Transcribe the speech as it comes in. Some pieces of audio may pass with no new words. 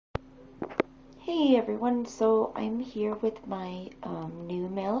Hey everyone, so I'm here with my new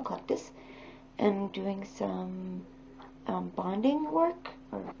male eclectus and doing some bonding work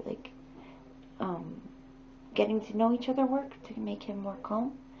or um, getting to know each other work to make him more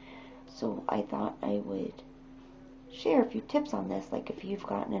calm. So I thought I would share a few tips on this, like if you've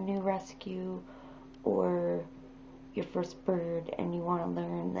gotten a new rescue or your first bird and you want to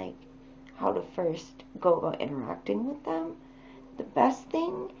learn like how to first go about interacting with them. The best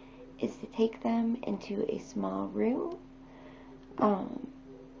thing is to take them into a small room um,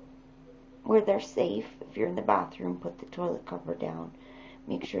 where they're safe. If you're in the bathroom, put the toilet cover down.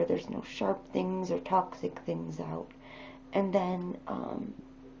 Make sure there's no sharp things or toxic things out. And then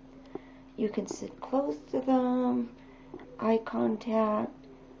you can sit close to them, eye contact,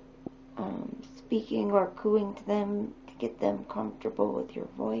 speaking or cooing to them to get them comfortable with your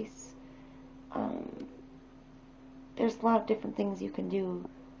voice. There's a lot of different things you can do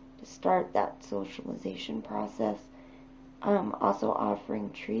to start that socialization process. Also offering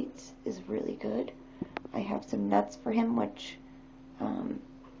treats is really good. I have some nuts for him, which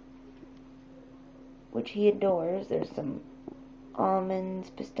he adores. There's some almonds,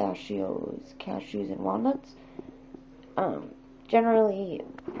 pistachios, cashews, and walnuts. Generally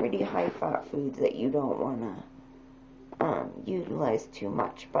pretty high fat foods that you don't want to utilize too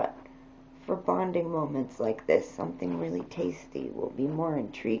much, but for bonding moments like this, something really tasty will be more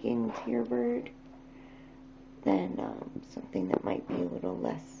intriguing to your bird than something that might be a little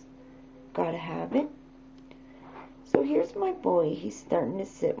less gotta have it. So here's my boy. He's starting to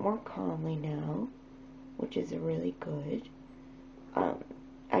sit more calmly now, which is really good.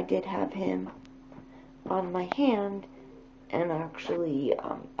 I did have him on my hand and actually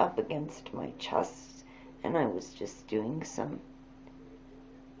up against my chest, and I was just doing some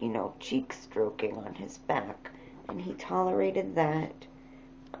cheek stroking on his back, and he tolerated that.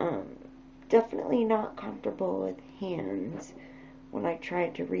 Definitely not comfortable with hands. When I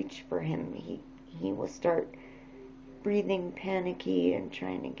tried to reach for him, he will start breathing panicky and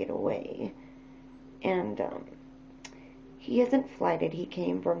trying to get away. And he isn't flighted. He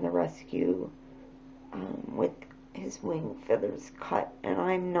came from the rescue with his wing feathers cut, and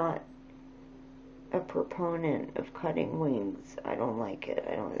I'm not a proponent of cutting wings. I don't like it.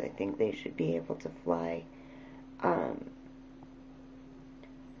 I think they should be able to fly.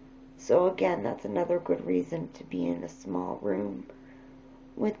 So again, that's another good reason to be in a small room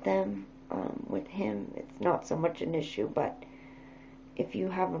with them. With him, it's not so much an issue, but if you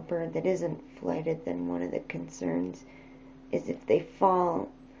have a bird that isn't flighted, then one of the concerns is if they fall.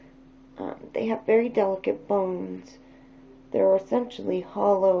 They have very delicate bones. They're essentially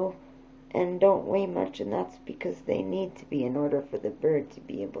hollow and don't weigh much, and that's because they need to be in order for the bird to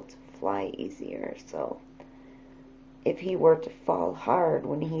be able to fly easier. So if he were to fall hard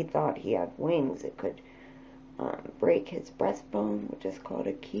when he thought he had wings, it could break his breastbone, which is called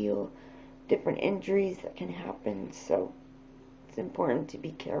a keel. Different injuries that can happen, so it's important to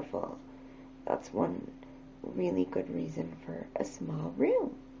be careful. That's one really good reason for a small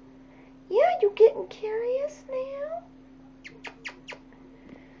room. Yeah, you getting curious now?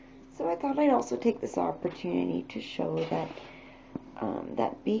 So I thought I'd also take this opportunity to show that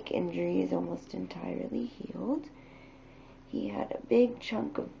that beak injury is almost entirely healed. He had a big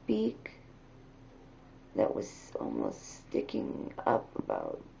chunk of beak that was almost sticking up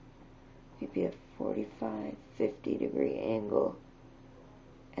about maybe a 45, 50 degree angle,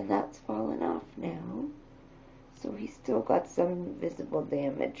 and that's fallen off now. So he's still got some visible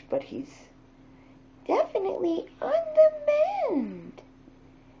damage, but he's definitely on the mend.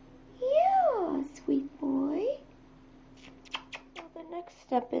 Yeah, sweet boy. Well, the next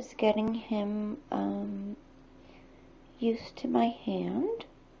step is getting him used to my hand.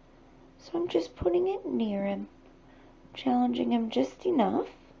 So I'm just putting it near him, challenging him just enough,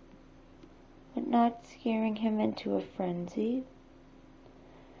 but not scaring him into a frenzy.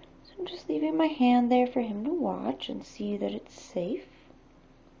 So I'm just leaving my hand there for him to watch and see that it's safe.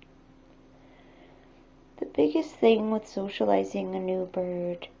 The biggest thing with socializing a new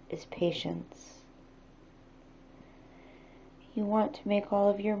bird is patience. You want to make all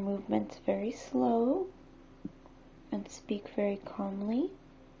of your movements very slow and speak very calmly.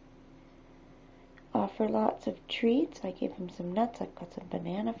 Offer lots of treats. I gave him some nuts. I've got some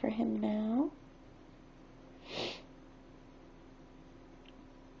banana for him now.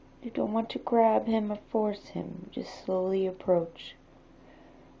 You don't want to grab him or force him. Just slowly approach.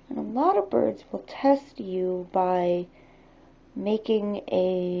 And a lot of birds will test you by making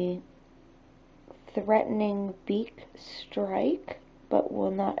a threatening beak strike, but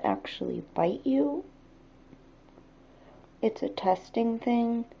will not actually bite you. It's a testing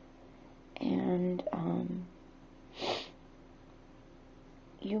thing, And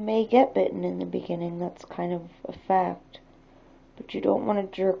you may get bitten in the beginning, that's kind of a fact. But you don't want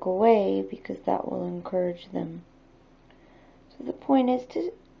to jerk away because that will encourage them. So the point is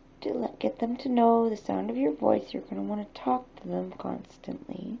to get them to know the sound of your voice. You're going to want to talk to them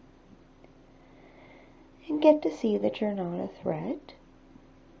constantly. And get to see that you're not a threat.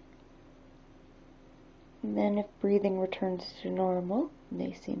 And then if breathing returns to normal, and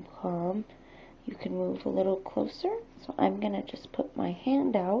they seem calm, you can move a little closer. So I'm going to just put my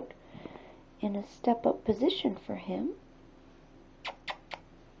hand out in a step-up position for him.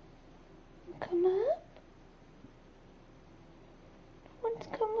 Come up. Let's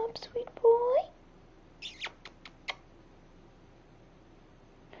come up, sweet boy.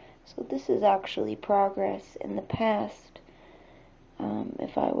 So this is actually progress. In the past,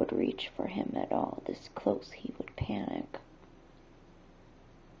 if I would reach for him at all this close, he would panic.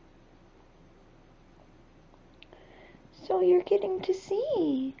 So you're getting to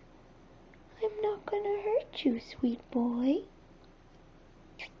see. I'm not gonna hurt you, sweet boy.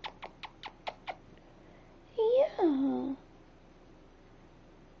 Yeah.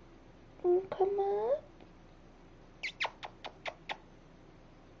 Come up.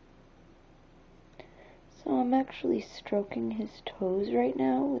 So I'm actually stroking his toes right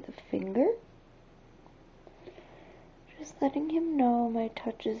now with a finger. Just letting him know my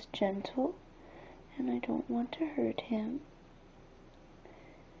touch is gentle and I don't want to hurt him.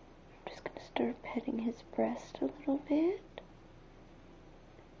 I'm just going to start petting his breast a little bit.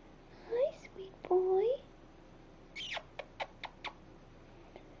 Hi, sweet boy.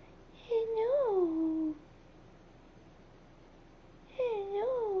 Hello.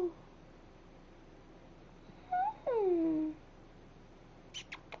 Hello.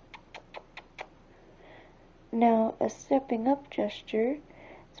 Now, a stepping up gesture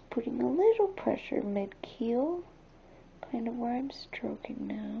is putting a little pressure mid-keel, kind of where I'm stroking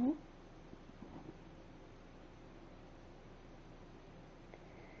now.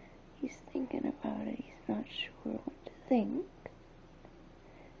 He's thinking about it. He's not sure what to think.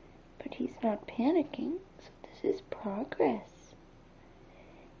 But he's not panicking, so this is progress.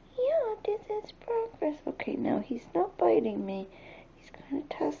 Yeah, this is progress. Okay, now he's not biting me. He's kind of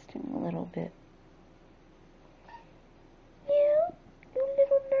testing a little bit. Yeah, you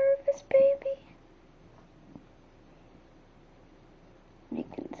little nervous baby.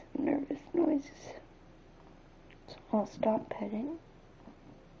 Making some nervous noises. So I'll stop petting.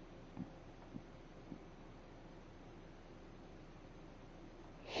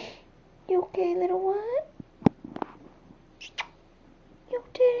 You okay, little one? You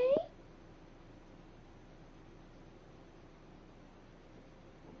okay?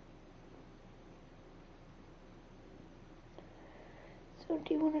 So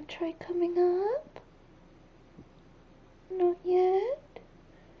do you want to try coming up? Not yet?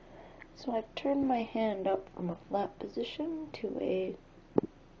 So I've turned my hand up from a flat position to a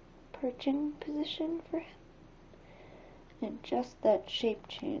perching position for him. And just that shape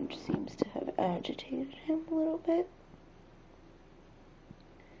change seems to have agitated him a little bit.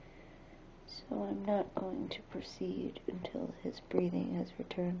 So I'm not going to proceed until his breathing has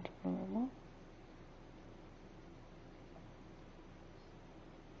returned to normal.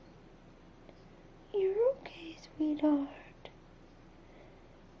 You're okay, sweetheart.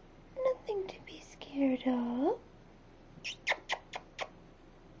 Nothing to be scared of.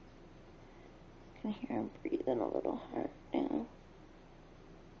 I can hear him breathing a little hard now.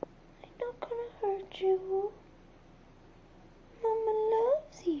 I'm not gonna hurt you. Mama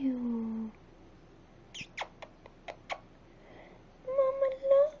loves you. Mama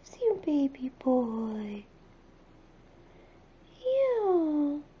loves you, baby boy.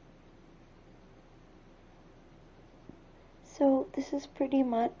 Yeah. So this is pretty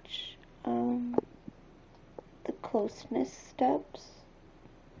much the closeness steps.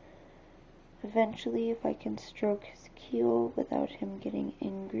 Eventually, if I can stroke his keel without him getting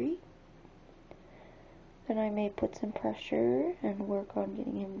angry, then I may put some pressure and work on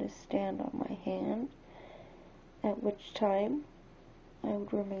getting him to stand on my hand, at which time I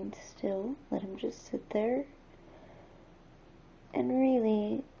would remain still, let him just sit there. And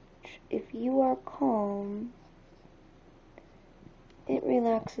really, if you are calm, it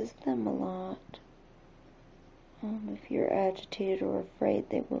relaxes them a lot. If you're agitated or afraid,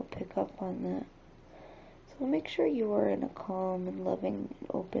 they will pick up on that. So make sure you are in a calm and loving and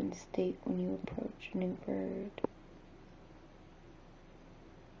open state when you approach a new bird.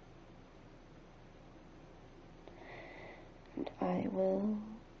 And I will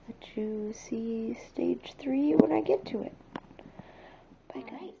let you see stage 3 when I get to it. Bye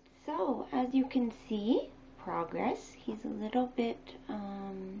guys. So, as you can see, progress. He's a little bit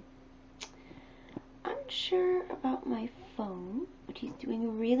unsure about my phone, but he's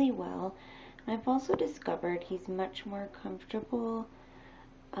doing really well. And I've also discovered he's much more comfortable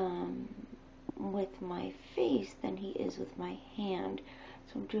with my face than he is with my hand.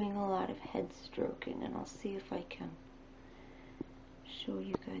 So I'm doing a lot of head stroking, and I'll see if I can show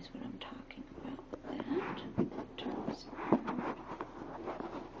you guys what I'm talking about with that. Turn this around.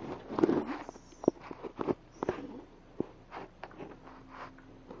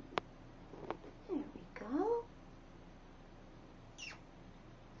 There we go.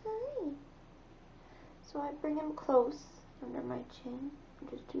 Hi. So I bring him close under my chin and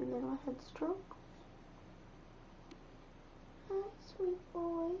just do little head strokes. Hi, sweet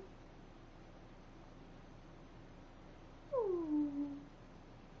boy.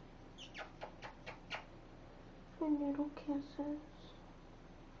 And little kisses.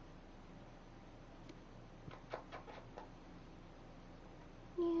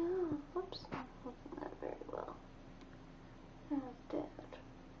 Yeah, oops, not holding that very well. How's Dad?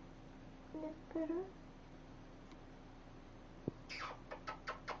 Is better?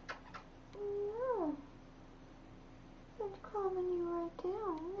 Yeah. It's calming you right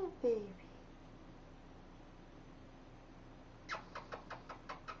down, isn't it, baby?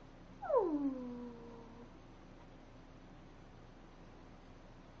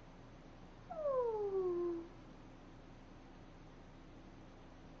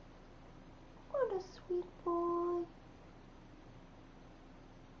 What a sweet boy.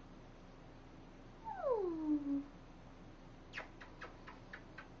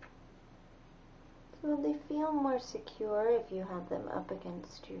 So they feel more secure if you have them up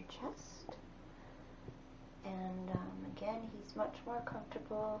against your chest. And again, he's much more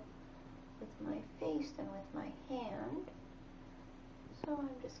comfortable with my face than with my hand. So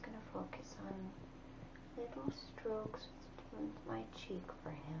I'm just going to focus on little strokes with my cheek for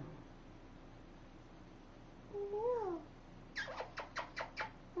him. Yeah.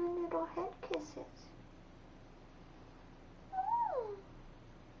 And little head kisses.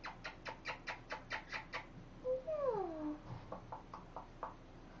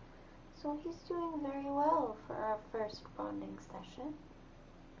 So he's doing very well for our first bonding session.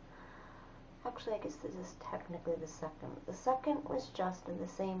 Actually, I guess this is technically the second. The second was just in the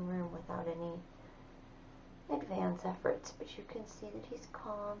same room without any advance efforts, but you can see that he's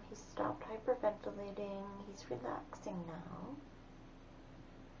calm, he's stopped hyperventilating, he's relaxing now,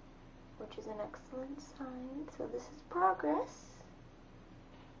 which is an excellent sign. So this is progress.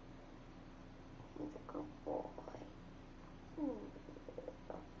 He's a good boy.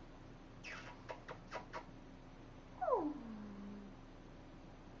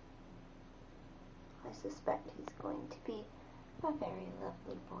 I suspect he's going to be a very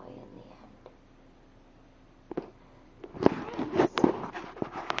lovely boy in the end.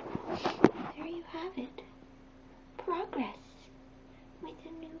 There you have it. Progress with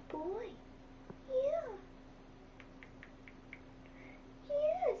a new boy. Yeah.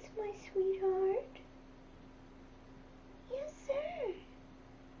 Yes, my sweetheart. Yes, sir.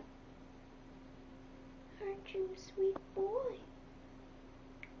 Aren't you a sweet boy?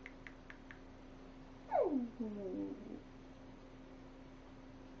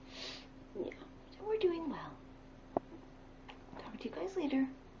 Yeah, so we're doing well. Talk to you guys later.